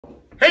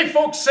Hey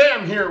folks,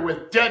 Sam here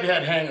with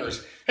Deadhead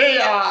Hangers. Hey,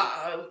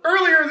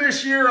 earlier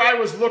this year I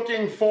was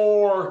looking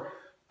for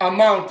a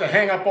mount to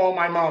hang up all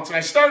my mounts, and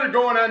I started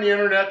going on the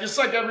internet just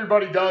like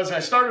everybody does. I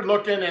started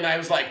looking and I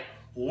was like,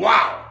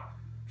 wow.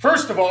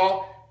 First of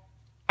all,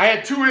 I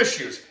had two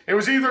issues. It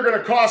was either going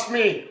to cost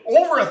me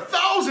over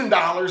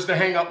 $1,000 to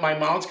hang up my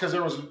mounts because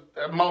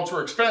mounts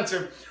were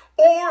expensive,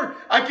 or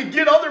I could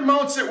get other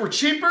mounts that were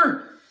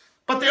cheaper,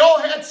 but they all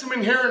had some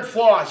inherent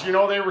flaws. You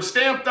know, they were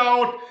stamped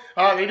out.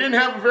 They didn't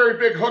have a very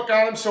big hook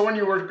on them, so when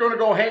you were going to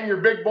go hang your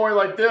big boy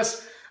like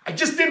this, I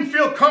just didn't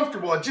feel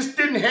comfortable. It just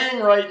didn't hang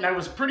right, and I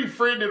was pretty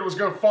afraid that it was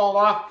going to fall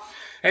off.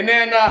 And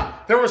then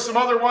there were some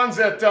other ones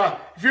that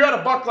if you had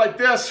a buck like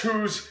this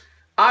who's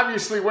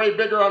obviously way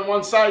bigger on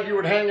one side, you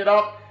would hang it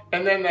up,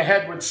 and then the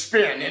head would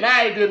spin, and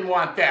I didn't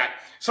want that.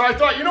 So I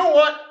thought, you know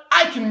what?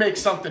 I can make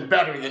something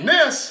better than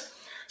this.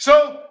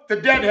 So the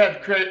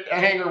Deadhead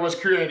hanger was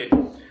created.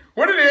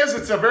 What it is,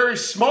 it's a very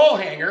small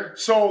hanger,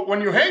 so when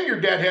you hang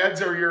your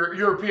Deadheads or your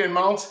European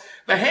mounts,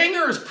 the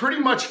hanger is pretty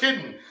much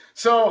hidden.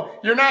 So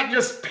you're not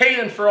just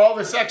paying for all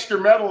this extra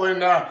metal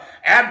in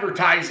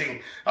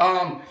advertising.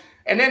 And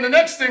then the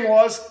next thing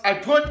was, I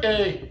put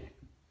a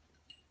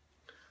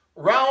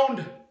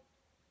round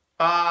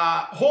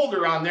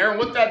holder on there, and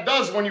what that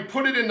does, when you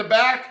put it in the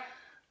back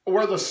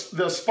where the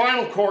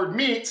spinal cord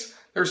meets,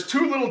 there's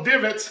two little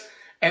divots,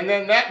 and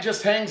then that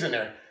just hangs in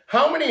there.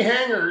 How many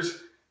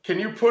hangers can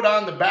you put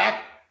on the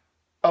back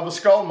of a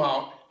skull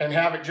mount and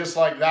have it just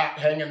like that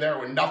hanging there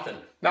with nothing?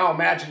 Now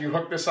imagine you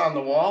hook this on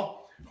the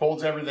wall,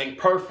 holds everything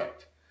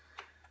perfect.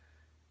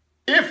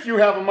 If you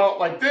have a mount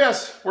like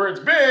this where it's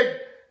big,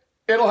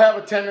 it'll have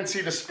a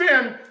tendency to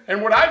spin,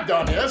 and what I've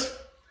done is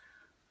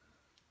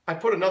I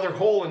put another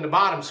hole in the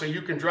bottom so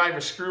you can drive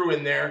a screw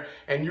in there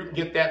and you can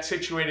get that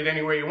situated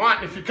any way you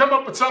want. And if you come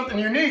up with something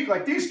unique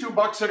like these two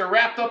bucks that are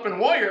wrapped up in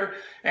wire,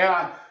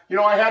 you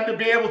know, I had to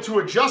be able to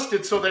adjust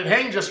it so they'd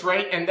hang just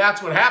right, and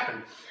that's what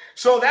happened.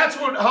 So that's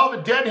how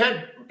the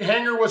Deadhead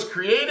hanger was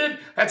created.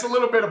 That's a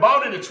little bit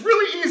about it. It's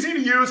really easy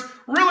to use,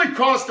 really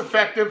cost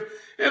effective.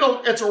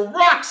 It's a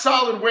rock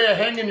solid way of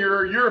hanging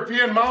your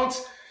European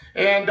mounts,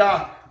 and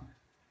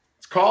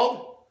it's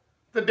called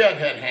the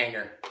Deadhead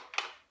hanger.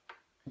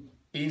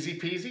 Easy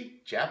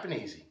peasy,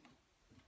 Japanesey.